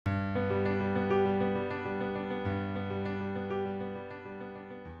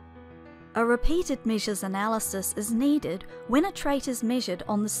A repeated measures analysis is needed when a trait is measured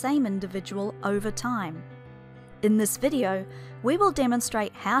on the same individual over time. In this video, we will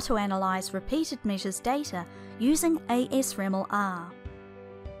demonstrate how to analyse repeated measures data using ASReml-R.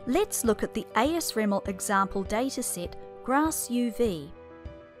 Let's look at the ASReml example dataset Grass UV.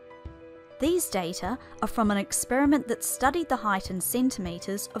 These data are from an experiment that studied the height in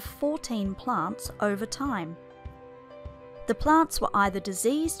centimetres of 14 plants over time. The plants were either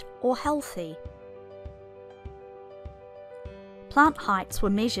diseased or healthy. Plant heights were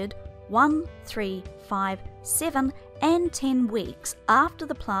measured 1, 3, 5, 7 and 10 weeks after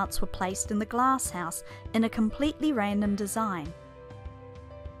the plants were placed in the glasshouse in a completely random design.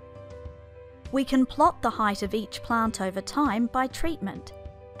 We can plot the height of each plant over time by treatment,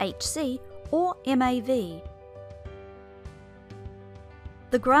 HC or MAV.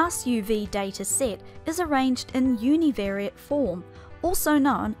 The Grass UV data set is arranged in univariate form, also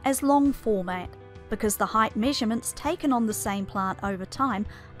known as long format, because the height measurements taken on the same plant over time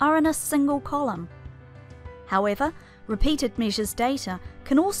are in a single column. However, repeated measures data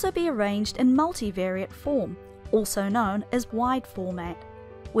can also be arranged in multivariate form, also known as wide format,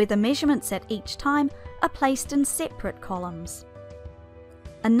 where the measurements at each time are placed in separate columns.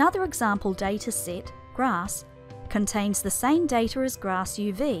 Another example data set, Grass, contains the same data as Grass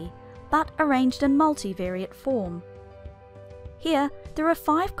UV, but arranged in multivariate form. Here, there are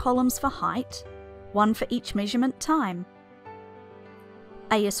 5 columns for height, 1 for each measurement time.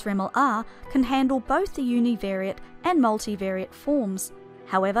 ASReml-R can handle both the univariate and multivariate forms.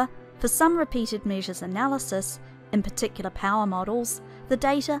 However, for some repeated measures analysis, in particular power models, the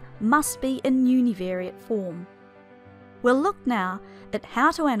data must be in univariate form. We'll look now at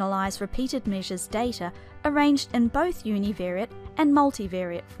how to analyse repeated measures data arranged in both univariate and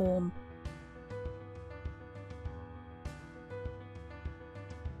multivariate form.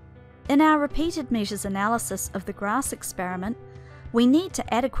 In our repeated measures analysis of the grass experiment, we need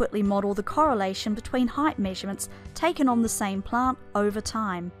to adequately model the correlation between height measurements taken on the same plant over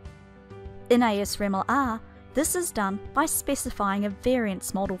time. In ASReml-R, this is done by specifying a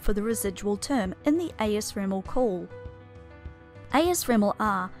variance model for the residual term in the ASReml call.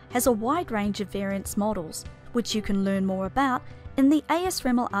 ASReml-R has a wide range of variance models, which you can learn more about in the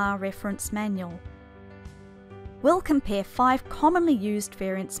ASReml-R reference manual. We'll compare 5 commonly used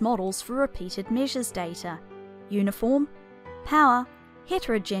variance models for repeated measures data: uniform, power,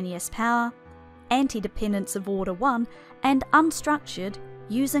 heterogeneous power, antidependence of order 1, and unstructured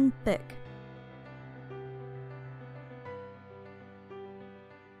using BIC.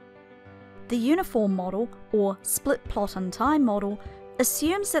 The uniform model, or split plot and time model,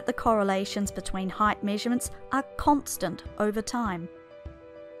 assumes that the correlations between height measurements are constant over time.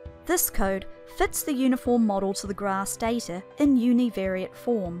 This code fits the uniform model to the grass data in univariate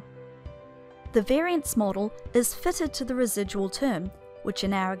form. The variance model is fitted to the residual term, which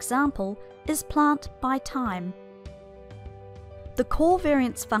in our example is plant by time. The core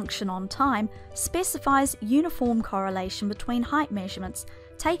variance function on time specifies uniform correlation between height measurements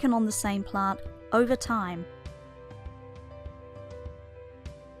taken on the same plant over time.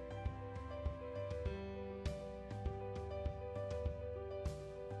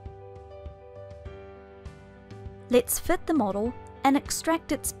 Let's fit the model and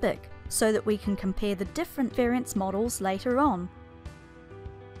extract its BIC so that we can compare the different variance models later on.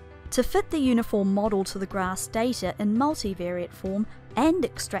 To fit the uniform model to the grass data in multivariate form and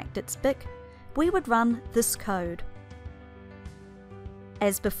extract its BIC, we would run this code.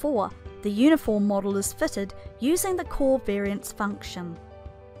 As before, the uniform model is fitted using the core variance function.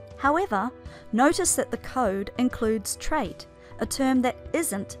 However, notice that the code includes trait, a term that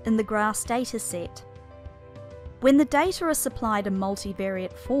isn't in the grass dataset. When the data are supplied in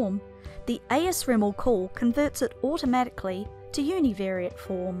multivariate form, the ASReml call converts it automatically to univariate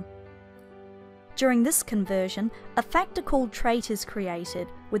form. During this conversion, a factor called trait is created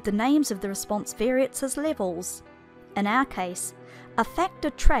with the names of the response variates as levels. In our case, a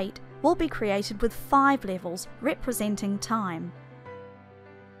factor trait will be created with 5 levels representing time.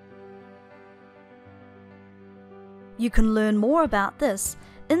 You can learn more about this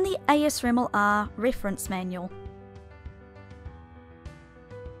in the ASReml-R reference manual.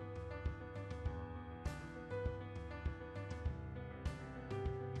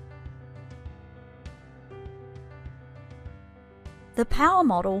 The power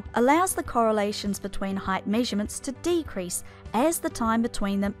model allows the correlations between height measurements to decrease as the time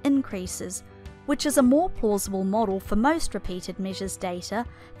between them increases, which is a more plausible model for most repeated measures data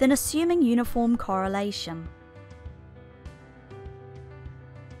than assuming uniform correlation.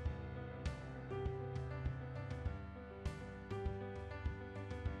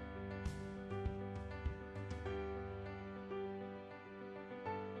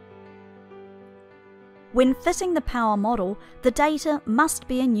 When fitting the power model, the data must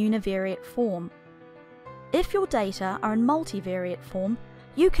be in univariate form. If your data are in multivariate form,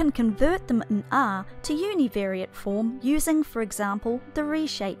 you can convert them in R to univariate form using, for example, the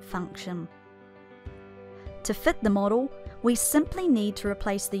reshape function. To fit the model, we simply need to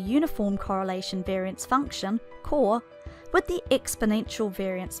replace the uniform correlation variance function, COR, with the exponential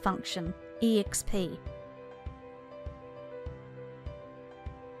variance function, EXP.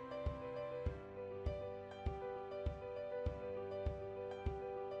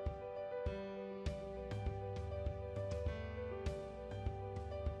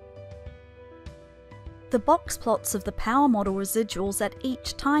 The box plots of the power model residuals at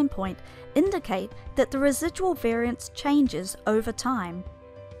each time point indicate that the residual variance changes over time.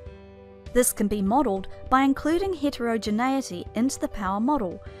 This can be modelled by including heterogeneity into the power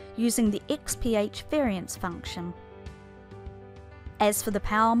model using the XPH variance function. As for the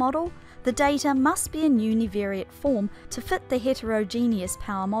power model, the data must be in univariate form to fit the heterogeneous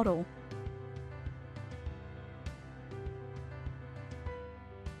power model.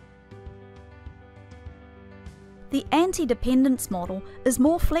 The antidependence model is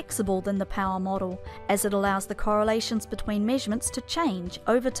more flexible than the power model, as it allows the correlations between measurements to change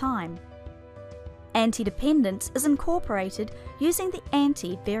over time. Antidependence is incorporated using the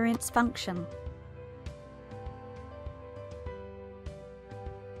anti-variance function.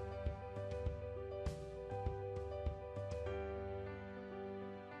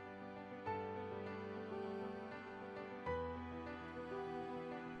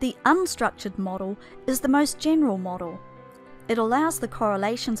 The unstructured model is the most general model. It allows the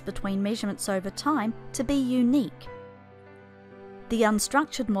correlations between measurements over time to be unique. The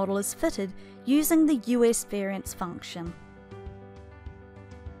unstructured model is fitted using the US variance function.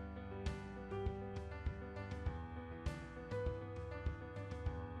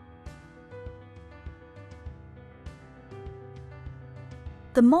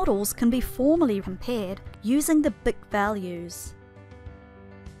 The models can be formally compared using the BIC values.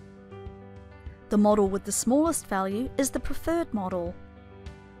 The model with the smallest value is the preferred model.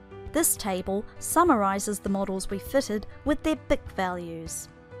 This table summarises the models we fitted with their BIC values.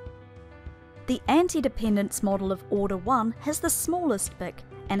 The antidependence model of order 1 has the smallest BIC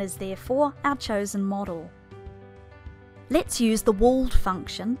and is therefore our chosen model. Let's use the Would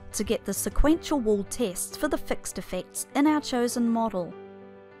function to get the sequential Would tests for the fixed effects in our chosen model.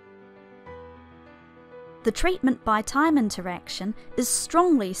 The treatment by time interaction is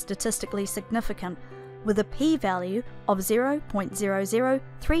strongly statistically significant, with a p-value of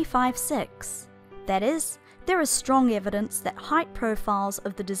 0.00356. That is, there is strong evidence that height profiles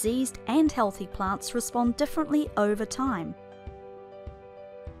of the diseased and healthy plants respond differently over time.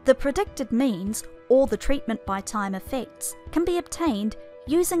 The predicted means, or the treatment by time effects, can be obtained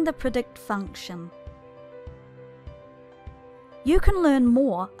using the predict function. You can learn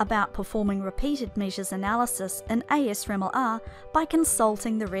more about performing repeated measures analysis in ASReml-R by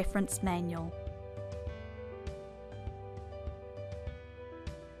consulting the reference manual.